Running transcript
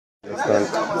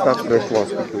Start fresh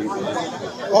ones quickly.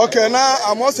 Okay, now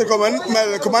I must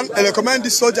recommend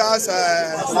these soldiers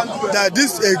that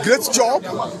this is a great job.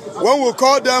 When we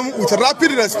call them with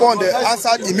rapid response, they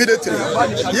answered immediately.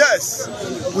 Yes,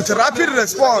 with rapid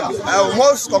response, I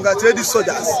must congratulate these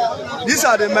soldiers. These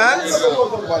are the men.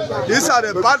 These are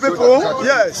the bad people.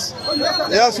 Yes,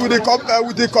 yes, with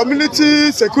the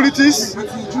community securities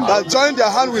that join their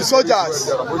hand with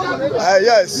soldiers.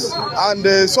 Yes, and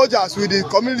the soldiers with the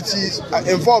communities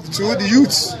involved too, the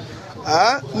youths.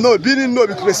 No, being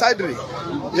Nnobi precisely.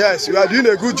 Yes, we are doing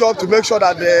a good job to make sure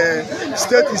that the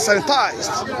state is sanitized.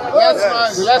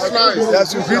 That's nice.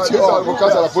 Yes, we greet you all.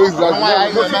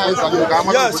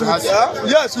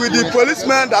 Yes, with the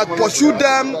policemen that pursued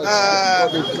them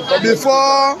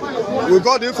before we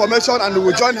got the information, and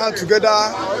we joined hands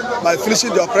together by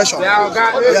finishing the operation.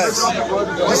 Yes,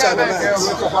 these are the men.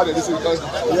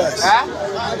 Yes.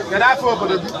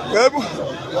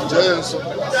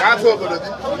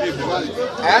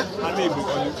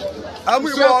 I'm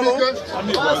with you.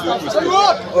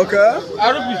 Okay.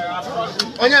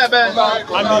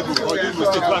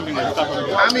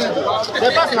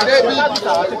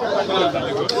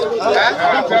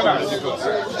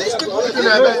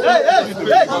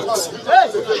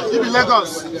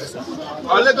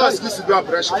 Lagos needs to do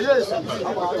operation.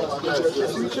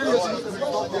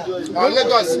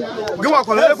 Lagos.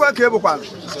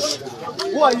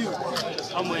 Who are you?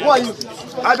 Who are you?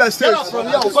 Other State. From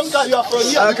here. Come down. You are from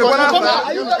here.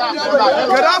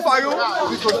 Get out for you.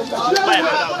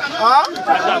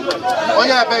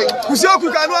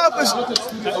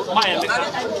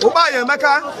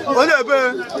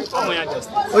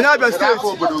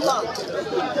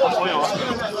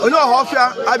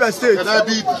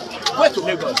 Where to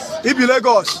Lagos? Ibi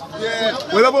Lagos.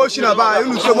 We be Oshina ba,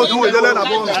 you say mo tun we dele na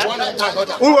bo. We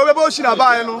be Oshina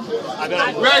ba nu.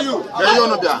 Where are you?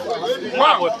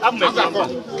 I'm a plumber.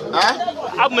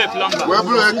 I'm a plumber. Where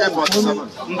blue AK-47?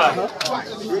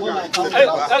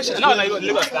 Actually, no,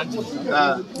 Lagos country.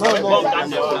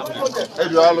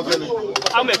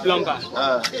 I'm a plumber.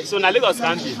 So na Lagos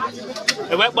country.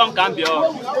 The web bomb can be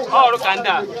all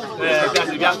Kanda.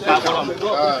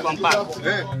 From park.